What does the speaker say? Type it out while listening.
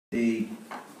the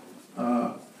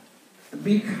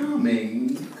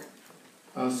becoming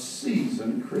a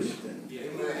seasoned Christian.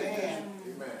 Amen.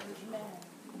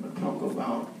 I'm going to talk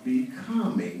about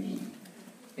becoming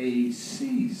a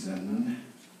seasoned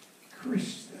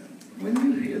Christian. When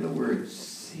you hear the word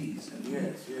seasoned,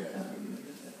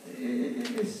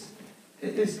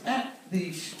 it's at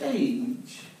the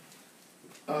stage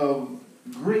of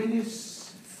greatest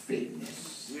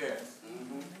fitness. Yes.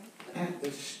 At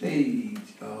the stage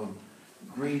of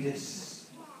greatest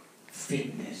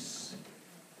fitness.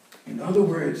 In other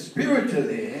words,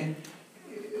 spiritually,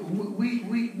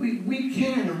 we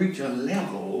can reach a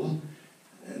level.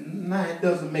 Now, it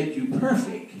doesn't make you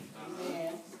perfect,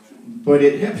 but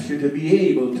it helps you to be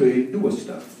able to endure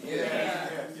stuff.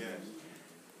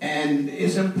 And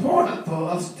it's important for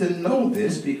us to know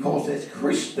this, because as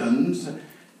Christians,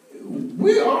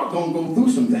 we are going to go through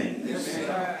some things.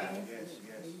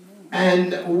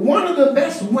 And one of the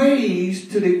best ways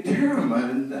to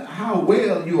determine how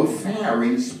well you are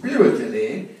faring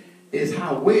spiritually is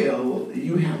how well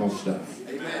you handle stuff.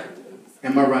 Amen.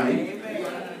 Am I right?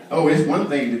 Amen. Oh, it's one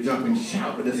thing to jump and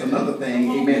shout, but it's another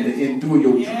thing, amen, to endure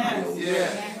your trials.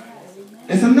 Yes.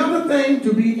 It's another thing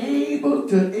to be able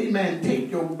to, amen,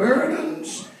 take your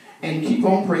burdens and keep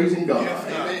on praising God.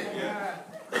 Yes.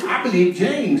 I believe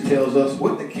James tells us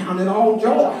what to count it all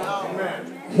joy.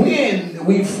 Amen. When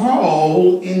we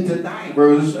fall into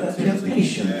diverse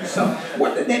temptations. So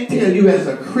what did that tell you as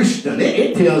a Christian?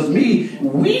 It tells me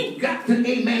we've got to,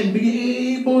 amen,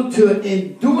 be able to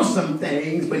endure some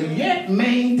things, but yet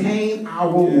maintain our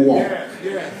walk.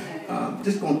 I'm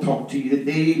just going to talk to you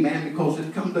today, man, because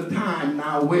it comes a time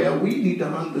now where we need to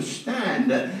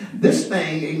understand that this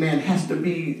thing, amen, has to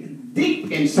be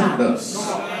deep inside us.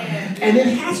 And it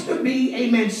has to be,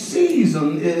 amen,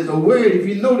 seasoned is a word. If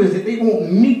you notice that they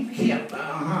want meat kept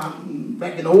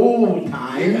back in the old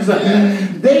times,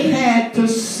 they had to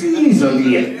season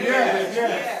it.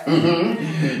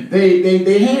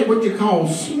 They had what you call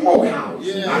smokehouse.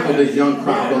 I know this young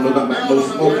crowd don't know about no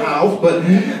smokehouse,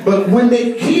 but when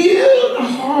they killed a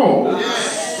hog,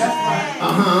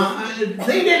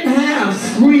 they didn't have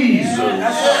freezers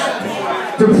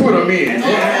to put them in.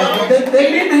 They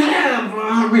didn't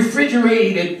have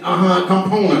refrigerated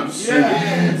components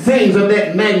and things of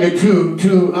that magnitude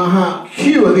to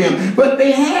cure them. But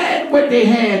they had, what they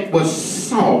had was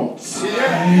salts.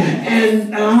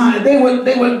 And they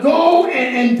would go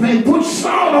and put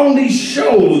salt on these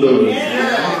shoulders,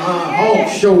 hog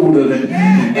shoulders,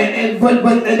 but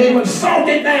they would salt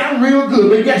it down real good.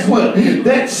 But guess what?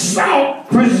 That salt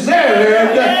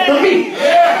preserved the meat.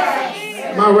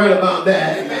 Am I right about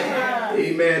that?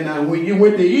 Amen. Now, when you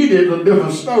went to eat it, it's a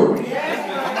different story.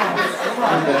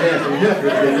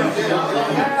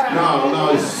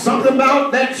 No, it's something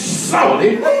about that salt.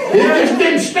 It just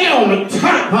didn't stay on the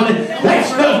top, honey. That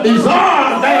stuff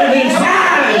dissolved down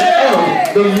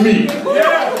inside of the meat.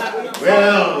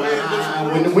 Well,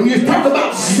 when you talk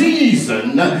about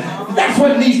season, that's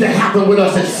what needs to happen with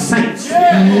us as saints.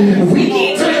 We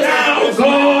need to allow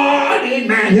God,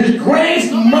 amen, His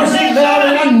grace, mercy, love,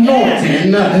 and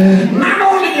anointing, not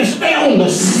only to stay on the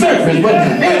surface, but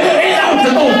it ought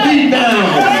to go deep down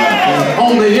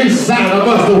on the inside of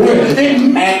us, where it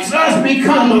makes us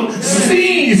become a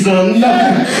seasoned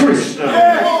Christian.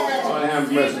 Lord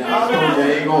have mercy. I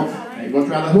ain't gonna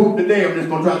try to hoop today. I'm just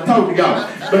gonna try to talk to y'all.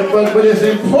 But it's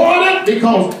important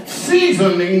because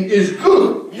seasoning is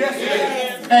good.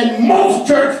 And most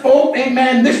church folk,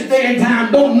 amen, this day and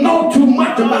time don't know too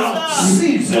much about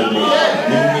seasoning.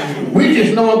 We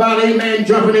just know about, amen,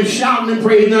 jumping and shouting and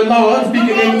praising the Lord,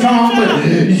 speaking in tongues. But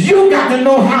you got to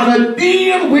know how to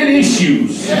deal with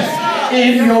issues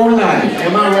in your life.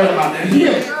 Am I right about that?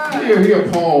 Here,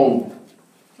 Paul,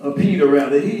 Peter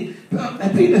rather,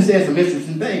 Peter says some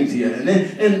interesting things here.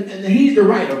 And he's the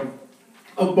writer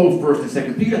of both 1st and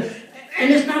 2nd Peter. And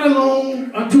it's not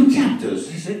alone 2 chapters.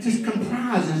 It just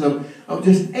comprises of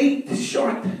just 8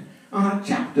 short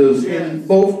chapters in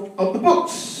both of the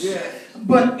books.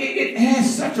 But it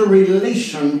has such a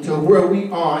relation to where we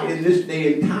are in this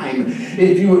day and time.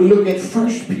 If you would look at 1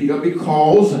 Peter,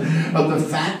 because of the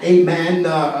fact, amen,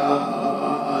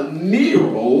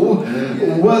 Nero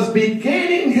was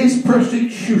beginning his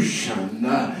persecution.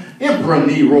 Emperor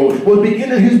Nero was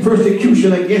beginning his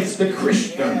persecution against the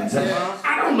Christians.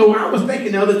 I don't know, I was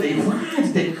thinking the other day, why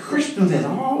is that Christians has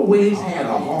always had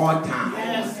a hard time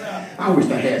I wish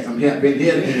I had some help in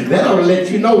here. That ought to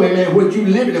let you know, amen, what you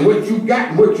living and what you got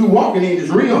and what you walking in is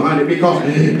real, honey, because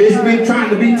it's been trying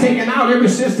to be taken out ever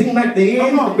since it seemed like the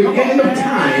end, the beginning of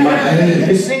time.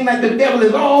 It seems like the devil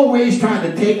is always trying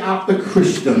to take out the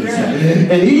Christians.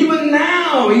 And even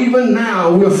now,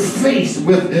 we're faced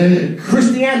with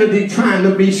Christianity trying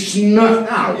to be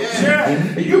snuffed out.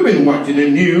 You've been watching the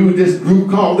news, this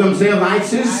group called themselves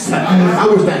ISIS. I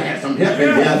wish I had some help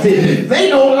in there. See, they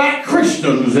don't like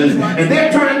Christians, and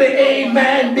they're trying to,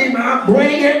 amen,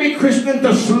 bring every Christian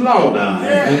to slaughter.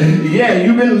 Yeah,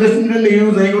 you've been listening to the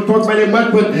news, I ain't going to talk about it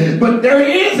much, but there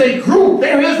is a group,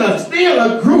 still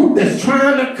a group that's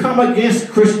trying to come against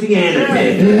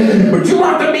Christianity. But you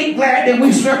ought to be glad that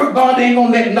we serve a God that ain't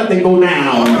going to let nothing go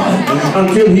down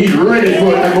until he's ready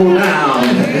for it to go down.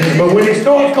 But when it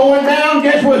starts going down,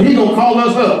 guess what? He's going to call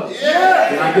us up.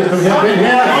 Can I get some help in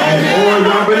here? Oh,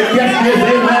 y'all better catch this,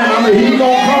 amen. He's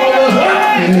going to call us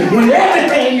up. When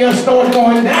everything just starts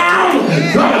going down,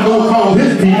 God's going to call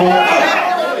his people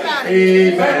up.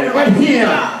 Amen. But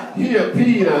here,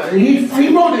 Peter,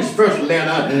 he wrote his first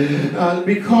letter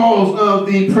because of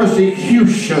the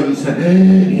persecutions.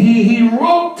 He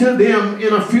wrote to them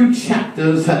in a few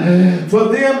chapters for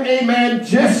them, amen,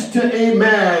 just to,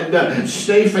 amen,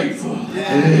 stay faithful.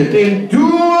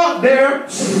 Endure their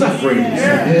sufferings.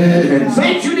 And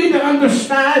saints, you need to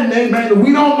understand, amen,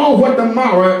 we don't know what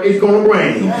tomorrow is going to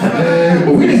bring.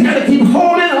 But we just got to keep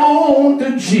holding on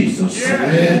to Jesus.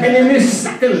 And in his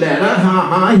second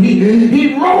letter,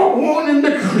 he wrote warning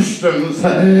the Christians,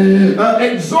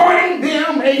 exhorting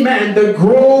them, amen, to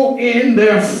grow in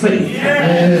their faith.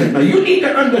 Now you need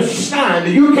to understand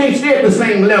that you can't stay at the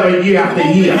same level year after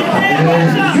year.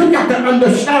 You got to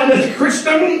understand as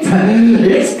Christians,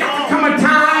 it's got to come a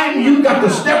time you got to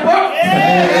step up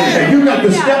and you got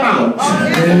to step out.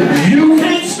 You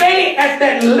can't stay at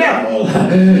that level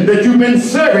that you've been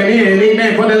serving in,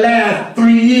 amen, for the last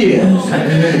 3 years.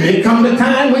 It comes a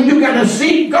time when you got to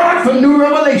seek God for new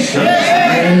revelation.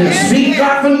 Seek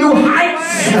God for new heights.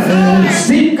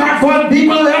 Seek God for a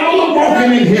deeper level of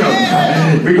walking in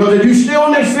him. Because if you're still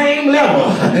on that same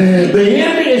level, the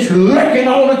enemy is lurking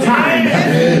all the time.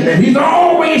 And he's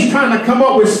always trying to come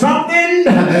up with something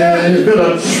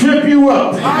that'll trip you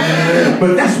up.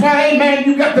 But that's why, amen,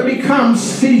 you got to become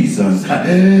seasoned.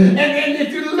 And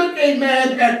if you look,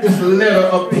 amen, at this letter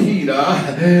of Peter,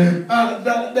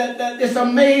 it's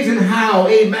amazing how,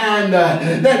 amen,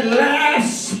 that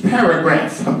last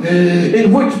paragraph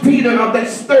in which Peter, of that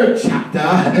third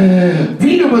chapter,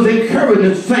 Peter was encouraging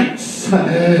the saints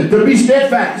to be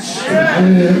steadfast.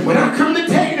 When I come to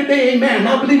tell you today, amen,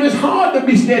 I believe it's hard to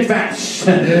be steadfast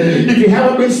if you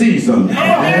haven't been seasoned.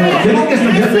 Can I get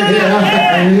some help in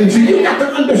here? So you got to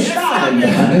understand,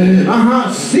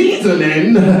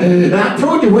 seasoning, I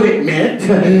told you what it meant,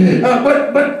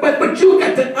 but you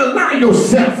got to allow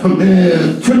yourself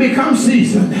to become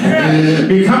seasoned.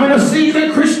 Becoming a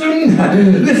seasoned Christian,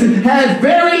 listen, has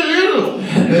very little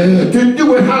to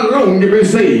do with how long you've been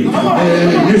saved.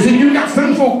 You see, you got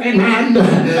some folk in hand,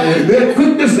 they're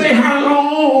quick to say how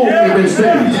long you've been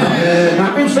saved.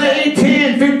 I've been saved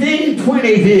 10, 15, 20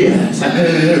 years.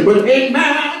 But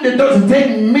amen, it doesn't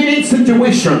take many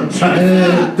situations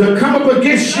to come up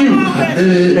against you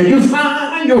and you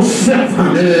find yourself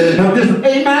just,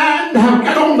 amen, have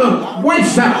got on the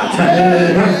wayside,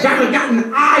 have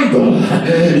gotten idle.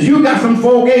 You got some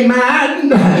folk,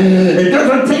 amen, it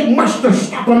doesn't take much to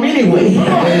stop them anyway.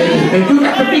 And you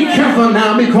got to be careful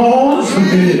now, because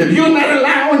if you're not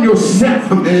allowing yourself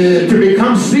to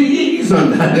become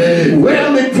seasoned,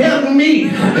 well, it tells me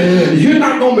you're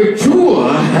not going to mature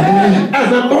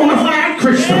as a bona fide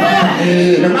Christian.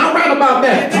 Am I right about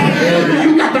that?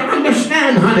 You got to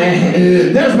understand,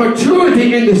 honey, there's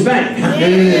maturity in this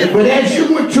thing. But as you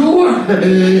mature,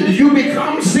 you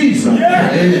become seasoned.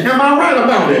 Am I right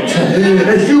about it?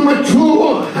 As you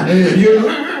mature, you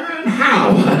learn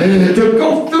how to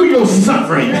go through your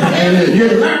suffering. You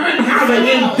learn how to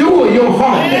endure your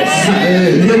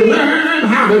hardness. You learn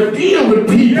how to deal with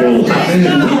people. We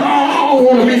all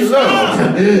want to be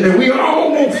loved, and we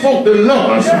all want folk to love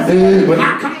us. But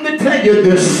I come to tell you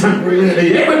this,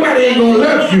 everybody ain't going to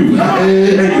love you.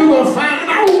 And you're going to find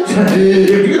out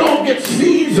if you don't get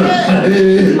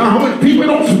seasoned, when people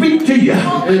don't speak to you,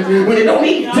 when they don't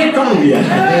even pick on you,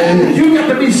 you got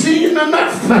to be seasoned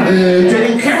enough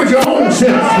to encourage your own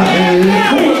self.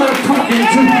 Who am I talking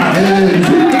to?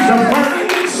 You need some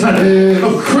minds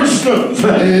of Christians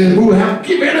who have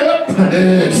given up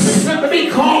simply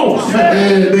because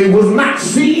they was not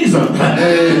seasoned.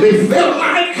 They felt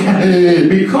like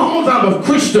because I'm a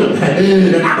Christian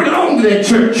and I belong to that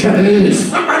church,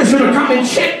 somebody should have come and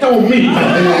checked on me.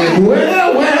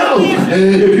 Well,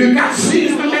 if you got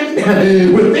seasoning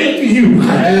within you,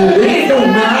 it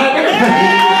don't matter.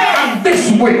 I'm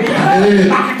this way. I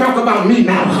can talk about me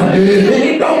now.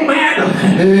 It don't matter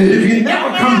if you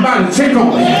never come by to check on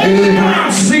me.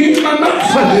 I'm seasoned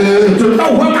enough to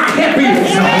know where my help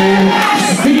is. I'm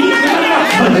seasoned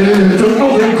enough to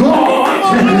know that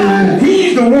God,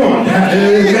 He's the one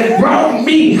that brought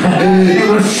me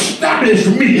and established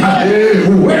me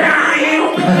where I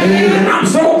am. And I'm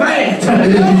so glad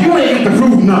you ain't got to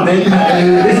prove nothing.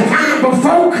 It's time for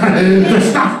folk to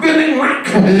stop feeling like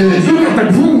you got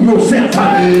to prove yourself.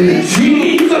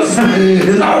 Jesus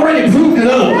has already proved it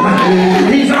all.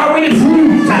 He's already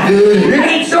proved it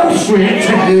ain't your strength,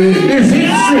 it's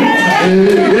His strength.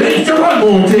 It ain't your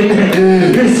anointing,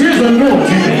 it's His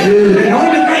anointing. The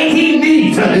only thing He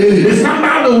needs is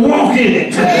somebody to walk in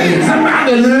it,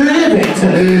 somebody to live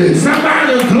it,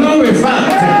 somebody to glorify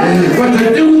it. But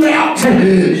to do that,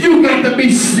 you got to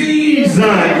be seasoned.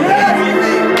 Am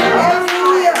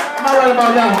I right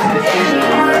about that?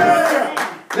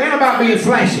 It ain't about being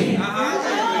flashy.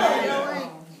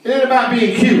 It ain't about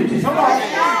being cute.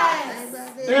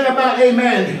 It ain't about,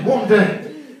 amen, wanting to,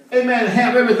 amen,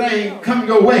 have everything come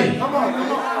your way.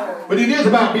 But it is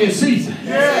about being seasoned.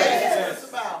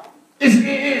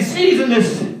 It's seasoned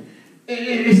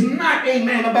is not,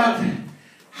 amen, about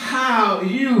how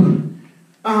you,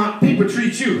 people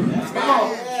treat you.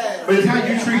 But it's how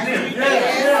you treat them.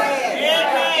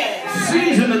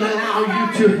 Seasoning allow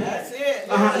you to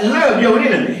love your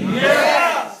enemy.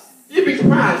 You'd be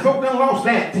surprised, folk done lost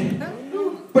that.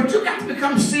 But you got to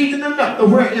become seasoned enough to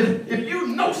where if you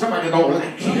know somebody don't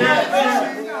like you,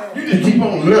 you just keep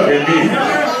on loving me.